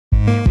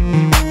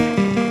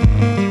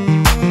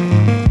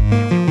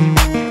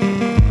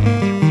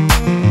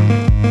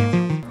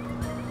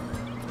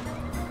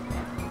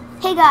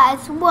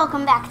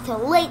Welcome back to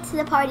Late to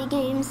the Party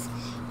Games.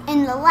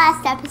 In the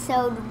last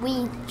episode,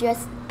 we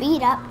just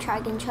beat up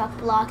Chuck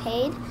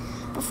Blockade.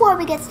 Before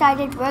we get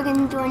started, we're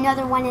going to do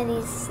another one of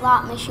these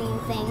slot machine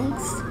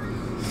things.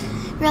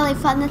 Really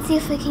fun. Let's see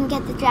if we can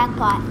get the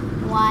jackpot.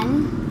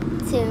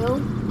 1,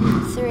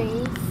 2,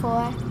 3,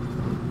 4.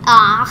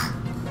 Ah!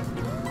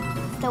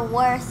 The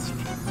worst.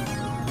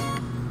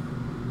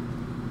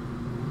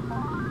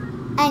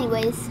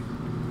 Anyways,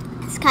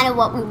 it's kind of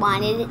what we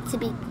wanted it to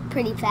be,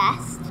 pretty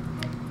fast.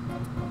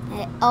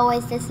 It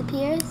always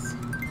disappears.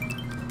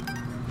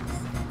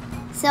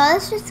 So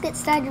let's just get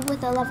started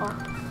with the level.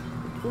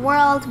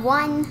 World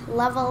 1,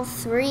 level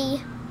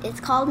 3.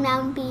 It's called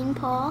Mount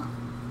Beanpole.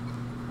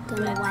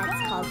 Don't know why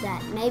it's called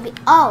that. Maybe,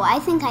 oh, I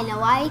think I know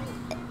why.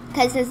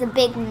 Because there's a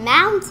big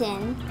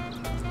mountain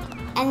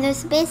and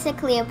there's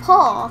basically a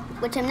pole,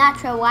 which I'm not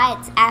sure why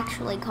it's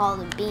actually called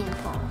a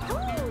beanpole.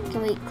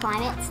 Can we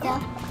climb it still?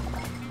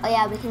 Oh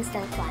yeah, we can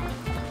still climb it.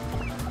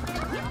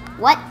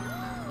 What?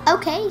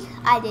 Okay,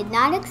 I did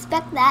not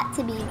expect that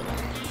to be there.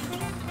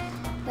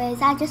 Anyways,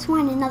 I just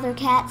want another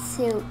cat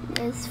suit.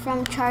 It's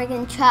from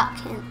Chuck.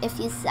 And if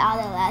you saw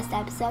the last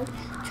episode,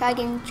 Chuck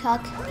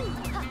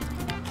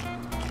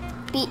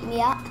beat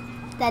me up,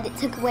 that it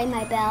took away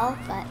my bell,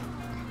 but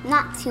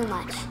not too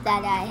much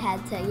that I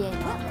had to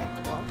game over.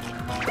 Well,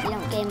 you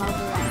don't game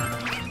over right.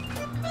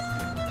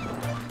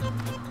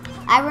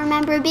 I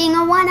remember being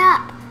a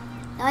 1-up.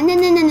 Oh, no.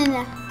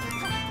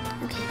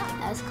 Okay,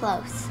 that was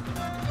close.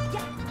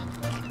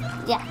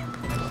 Yeah.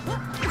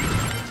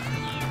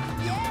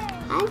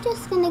 I'm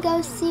just gonna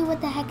go see what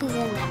the heck is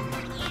in there.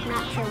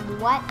 Not sure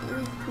what.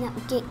 No,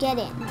 get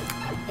in.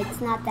 It's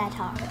not that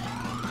hard.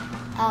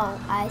 Oh,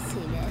 I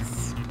see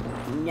this.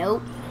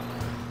 Nope.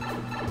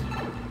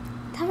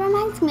 That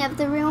reminds me of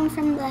the room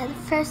from the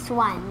first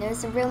one.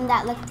 There's a room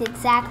that looked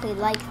exactly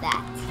like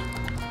that.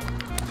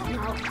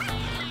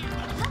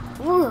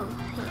 Nope. Ooh,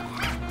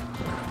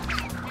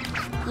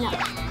 yeah.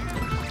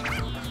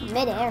 No.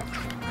 Mid-air.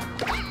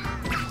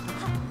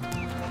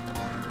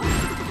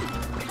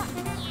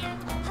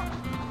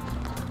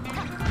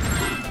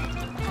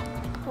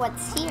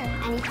 What's here?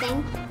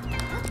 Anything?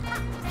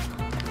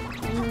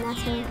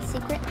 Nothing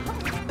secret?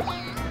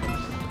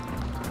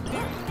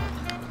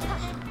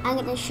 I'm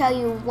going to show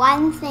you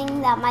one thing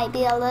that might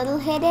be a little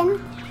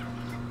hidden,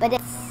 but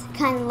it's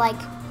kind of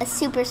like a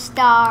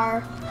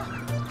superstar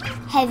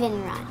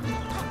heaven run.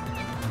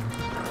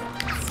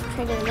 Let's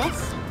trigger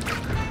this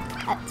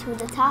up to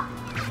the top.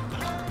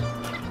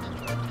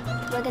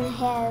 We're going to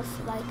have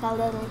like a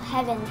little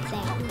heaven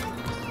thing.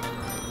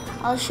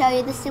 I'll show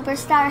you the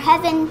superstar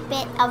heaven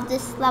bit of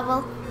this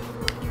level.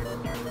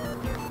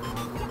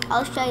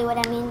 I'll show you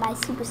what I mean by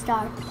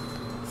superstar.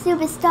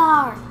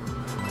 Superstar!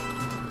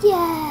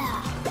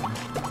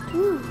 Yeah!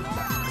 Ooh.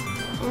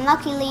 And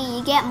luckily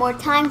you get more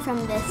time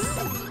from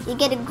this. You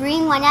get a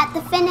green one at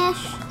the finish.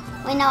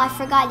 Wait, no, I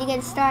forgot, you get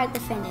a star at the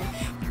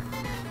finish.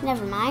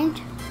 Never mind.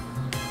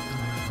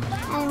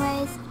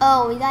 Anyways,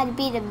 oh, we gotta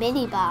beat a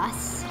mini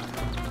boss.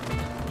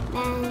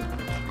 Man.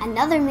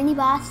 Another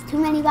mini-boss? 2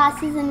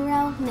 mini-bosses in a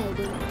row?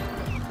 Maybe.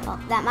 Well,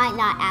 that might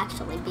not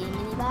actually be a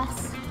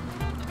mini-boss.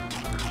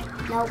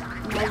 Nope.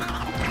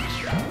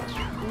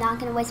 I'm not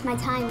gonna waste my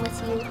time with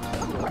you.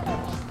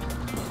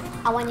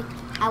 I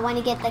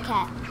wanna get the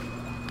cat.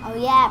 Oh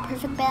yeah,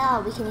 perfect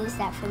bell. We can use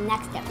that for the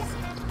next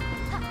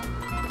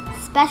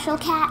episode. Special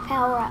cat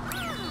power-up.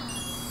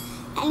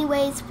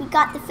 Anyways, we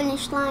got the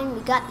finish line.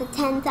 We got the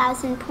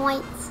 10,000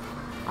 points.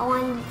 I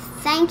want to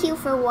thank you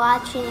for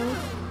watching.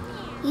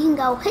 You can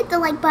go hit the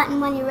like button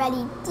when you're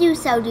ready. Do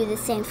the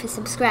same for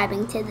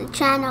subscribing to the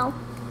channel.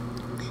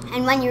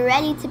 And when you're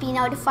ready to be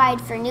notified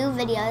for new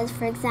videos,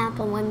 for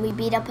example, when we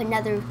beat up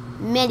another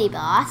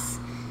mini-boss,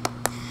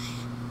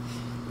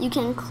 you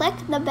can click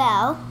the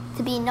bell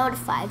to be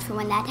notified for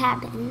when that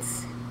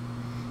happens.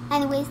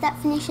 Anyways, that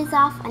finishes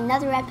off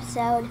another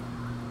episode.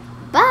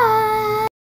 Bye!